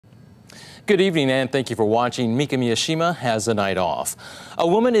Good evening and thank you for watching. Mika Miyashima has a night off. A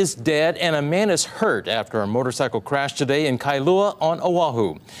woman is dead and a man is hurt after a motorcycle crash today in Kailua on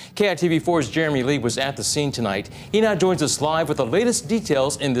Oahu. KITV4's Jeremy Lee was at the scene tonight. He now joins us live with the latest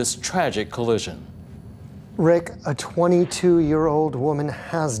details in this tragic collision. Rick, a 22-year-old woman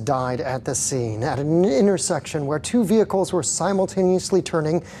has died at the scene at an intersection where two vehicles were simultaneously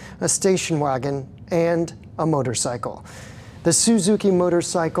turning, a station wagon and a motorcycle. The Suzuki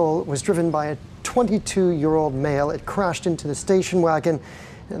motorcycle was driven by a 22-year-old male. It crashed into the station wagon.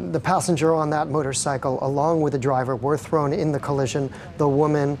 The passenger on that motorcycle, along with the driver, were thrown in the collision. The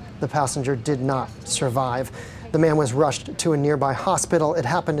woman, the passenger, did not survive. The man was rushed to a nearby hospital. It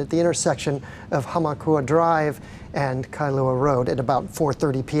happened at the intersection of Hamakua Drive and Kailua Road at about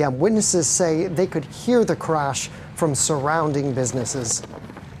 4:30 p.m. Witnesses say they could hear the crash from surrounding businesses.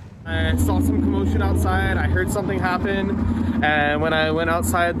 I saw some commotion outside. I heard something happen, and when I went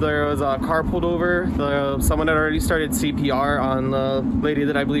outside, there was a car pulled over. Someone had already started CPR on the lady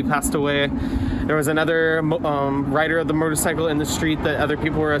that I believe passed away. There was another rider of the motorcycle in the street that other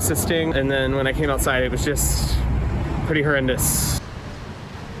people were assisting, and then when I came outside, it was just pretty horrendous.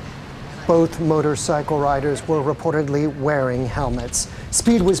 Both motorcycle riders were reportedly wearing helmets.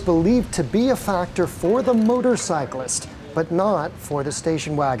 Speed was believed to be a factor for the motorcyclist, but not for the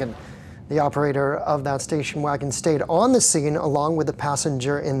station wagon. The operator of that station wagon stayed on the scene along with the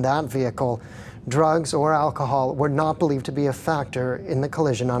passenger in that vehicle. Drugs or alcohol were not believed to be a factor in the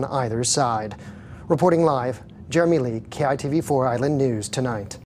collision on either side. Reporting live, Jeremy Lee, KITV4 Island News Tonight.